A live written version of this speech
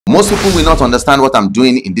Most people will not understand what I'm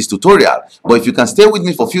doing in this tutorial, but if you can stay with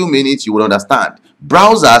me for a few minutes, you will understand.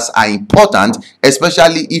 Browsers are important,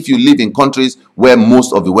 especially if you live in countries where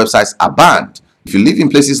most of the websites are banned. If you live in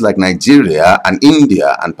places like Nigeria and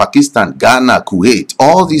India and Pakistan, Ghana, Kuwait,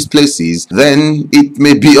 all these places, then it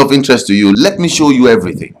may be of interest to you. Let me show you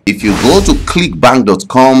everything. If you go to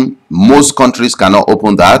clickbank.com, most countries cannot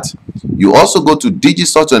open that. You also go to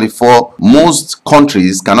Digistore24, most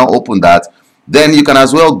countries cannot open that. Then you can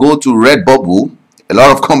as well go to Redbubble. A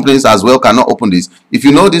lot of companies as well cannot open this. If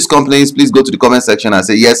you know these companies, please go to the comment section and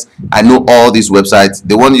say, yes, I know all these websites.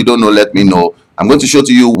 The one you don't know, let me know. I'm going to show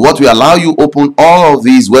to you what will allow you open all of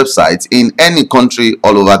these websites in any country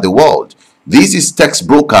all over the world. This is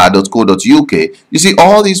textbroker.co.uk. You see,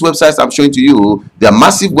 all these websites I'm showing to you, they are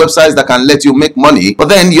massive websites that can let you make money, but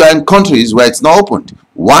then you are in countries where it's not opened.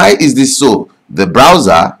 Why is this so? The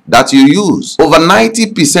browser that you use. Over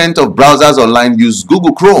 90% of browsers online use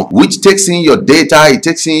Google Chrome, which takes in your data,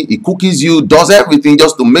 it cookies you, does everything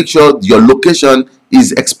just to make sure your location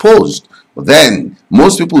is exposed. But then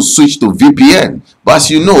most people switch to VPN. But as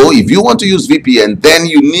you know, if you want to use VPN, then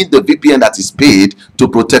you need the VPN that is paid to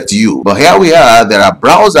protect you. But here we are, there are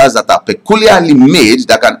browsers that are peculiarly made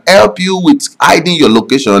that can help you with hiding your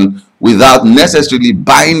location without necessarily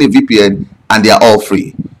buying a VPN, and they are all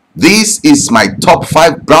free. This is my top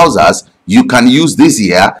 5 browsers you can use this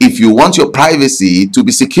year if you want your privacy to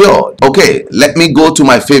be secured. Okay, let me go to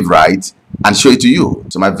my favorite and show it to you.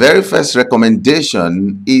 So my very first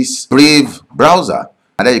recommendation is Brave browser.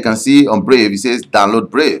 And then you can see on Brave, it says download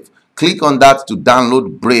Brave. Click on that to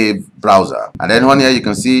download Brave browser. And then on here you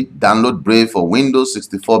can see download Brave for Windows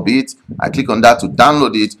 64-bit. I click on that to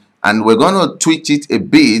download it. And we're going to tweak it a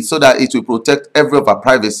bit so that it will protect every of our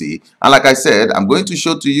privacy. And like I said, I'm going to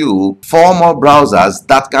show to you 4 more browsers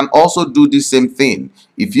that can also do the same thing.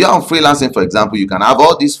 If you're on freelancing, for example, you can have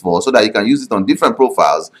all these 4 so that you can use it on different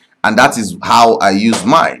profiles. And that is how I use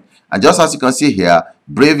mine. And just as you can see here,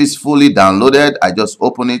 Brave is fully downloaded. I just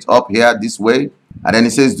open it up here this way. And then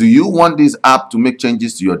it says, do you want this app to make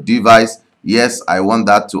changes to your device? Yes, I want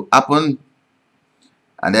that to happen.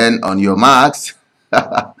 And then on your marks,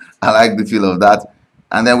 I like the feel of that.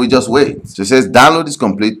 And then we just wait. So it says download is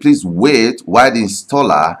complete. Please wait while the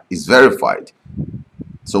installer is verified.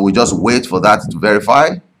 So we just wait for that to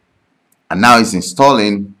verify. And now it's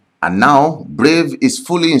installing. And now Brave is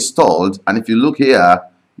fully installed. And if you look here,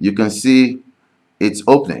 you can see it's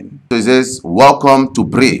opening. So it says welcome to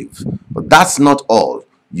Brave. But that's not all.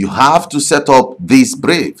 You have to set up this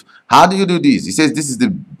Brave. How do you do this? It says this is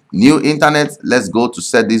the new internet. Let's go to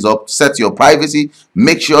set this up. Set your privacy.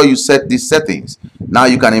 Make sure you set these settings. Now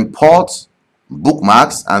you can import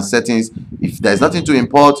bookmarks and settings. If there's nothing to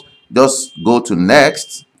import, just go to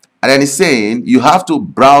next. And then it's saying you have to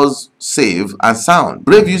browse, save, and sound.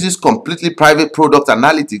 Brave uses completely private product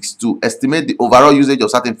analytics to estimate the overall usage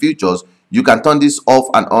of certain features. You can turn this off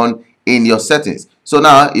and on in your settings. So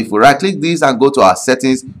now if we right click this and go to our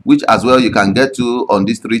settings, which as well you can get to on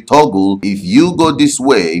these 3 toggle, if you go this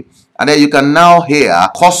way, and then you can now here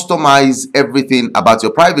customize everything about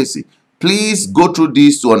your privacy. Please go through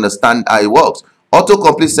this to understand how it works.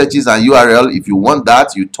 Autocomplete searches and URL, if you want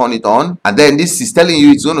that, you turn it on. And then this is telling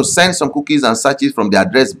you it's going to send some cookies and searches from the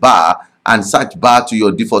address bar and search bar to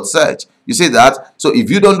your default search. You see that? So if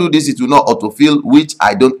you don't do this, it will not autofill, which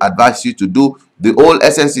I don't advise you to do. The whole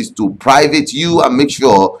essence is to private you and make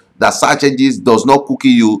sure that search engines does not cookie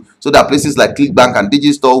you, so that places like ClickBank and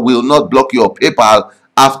Digistore will not block your PayPal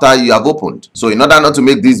after you have opened. So in order not to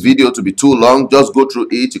make this video to be too long, just go through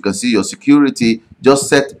it. You can see your security just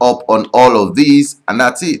set up on all of these, and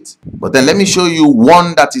that's it. But then let me show you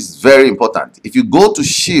one that is very important. If you go to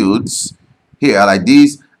shields here like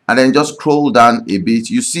this and then just scroll down a bit,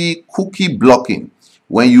 you see cookie blocking.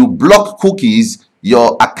 When you block cookies,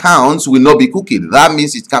 your accounts will not be cookied. That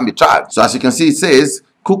means it can be tracked. So as you can see, it says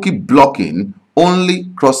cookie blocking only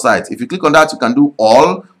cross sites. If you click on that, you can do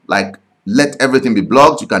all, like let everything be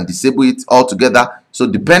blocked. You can disable it altogether. So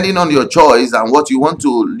depending on your choice and what you want to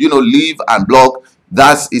leave and block,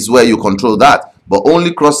 that is where you control that. But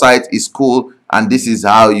only cross site is cool, and this is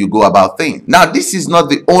how you go about things. Now this is not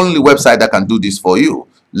the only website that can do this for you.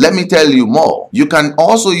 Let me tell you more. You can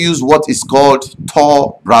also use what is called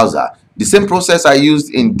Tor browser. The same process I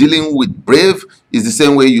used in dealing with Brave is the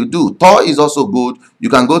same way you do. Tor is also good. You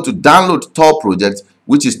can go to download Tor project,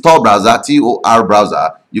 which is Tor browser, T-O-R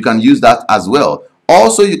browser. You can use that as well.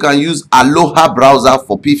 Also, you can use Aloha browser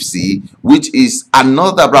for PC, which is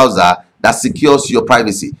another browser that secures your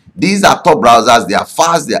privacy. These are top browsers. They are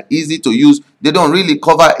fast. They are easy to use. They don't really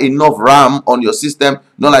cover enough RAM on your system.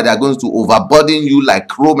 Not like they're going to overburden you like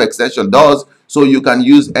Chrome extension does. So you can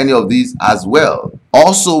use any of these as well.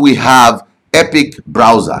 Also, we have Epic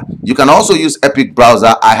Browser. You can also use Epic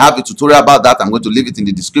Browser. I have a tutorial about that. I'm going to leave it in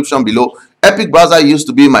the description below. Epic Browser used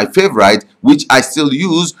to be my favorite, which I still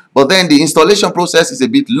use, but then the installation process is a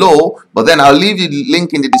bit low. But then I'll leave the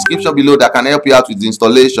link in the description below that can help you out with the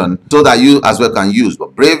installation so that you as well can use.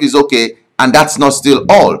 But Brave is okay. And that's not still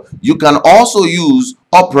all. You can also use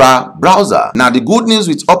Opera browser. Now, the good news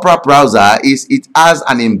with Opera browser is it has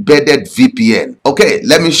an embedded VPN. Okay,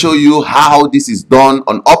 let me show you how this is done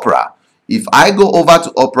on Opera. If I go over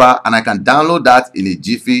to Opera and I can download that in a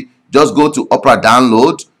jiffy, just go to Opera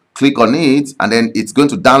download, click on it, and then it's going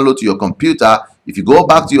to download to your computer. If you go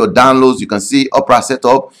back to your downloads, you can see Opera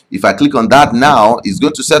setup. If I click on that now, it's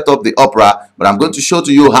going to set up the Opera, but I'm going to show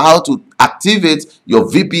to you how to activate your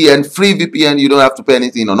VPN, free VPN. You don't have to pay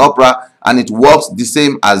anything on Opera, and it works the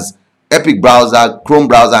same as Epic browser, Chrome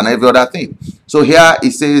browser, and every other thing. So here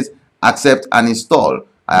it says accept and install.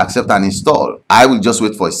 I accept and install. I will just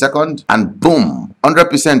wait for a second, and boom,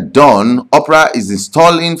 100% done. Opera is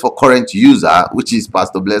installing for current user, which is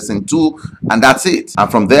Pastor Blessing 2, and that's it. And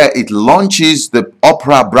from there, it launches the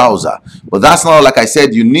Opera browser. But that's not, like I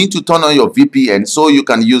said, you need to turn on your VPN so you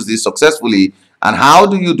can use this successfully. And how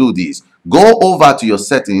do you do this? Go over to your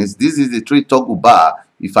settings. This is the 3 toggle bar.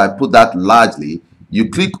 If I put that largely, you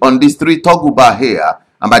click on this 3 toggle bar here.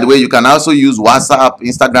 And by the way, you can also use WhatsApp,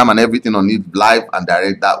 Instagram, and everything on it live and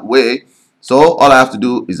direct that way. So all I have to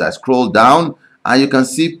do is I scroll down and you can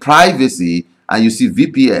see privacy and you see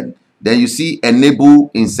VPN. Then you see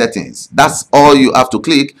enable in settings. That's all you have to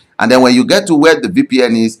click. And then when you get to where the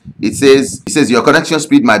VPN is, it says your connection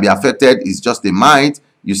speed might be affected. It's just a might.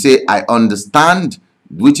 You say I understand,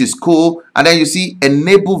 which is cool. And then you see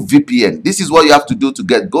enable VPN. This is what you have to do to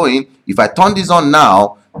get going. If I turn this on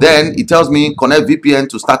now, then it tells me connect VPN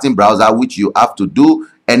to starting browser, which you have to do.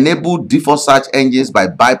 Enable default search engines by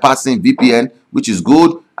bypassing VPN, which is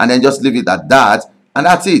good. And then just leave it at that. And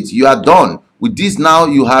that's it. You are done. With this now,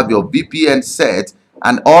 you have your VPN set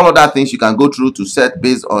and all other things you can go through to set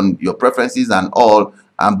based on your preferences and all.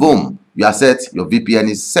 And boom, you are set. Your VPN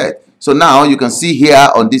is set. So now you can see here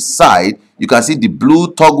on this side, you can see the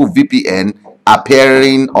blue toggle VPN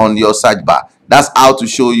appearing on your search bar. That's how to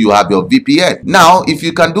show you have your VPN. Now, if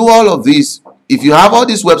you can do all of this, if you have all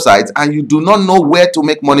these websites and you do not know where to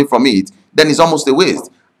make money from it, then it's almost a waste.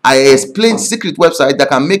 I explained secret website that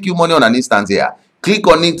can make you money on an instant here. Click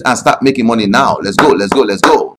on it and start making money now. Let's go, let's go, let's go.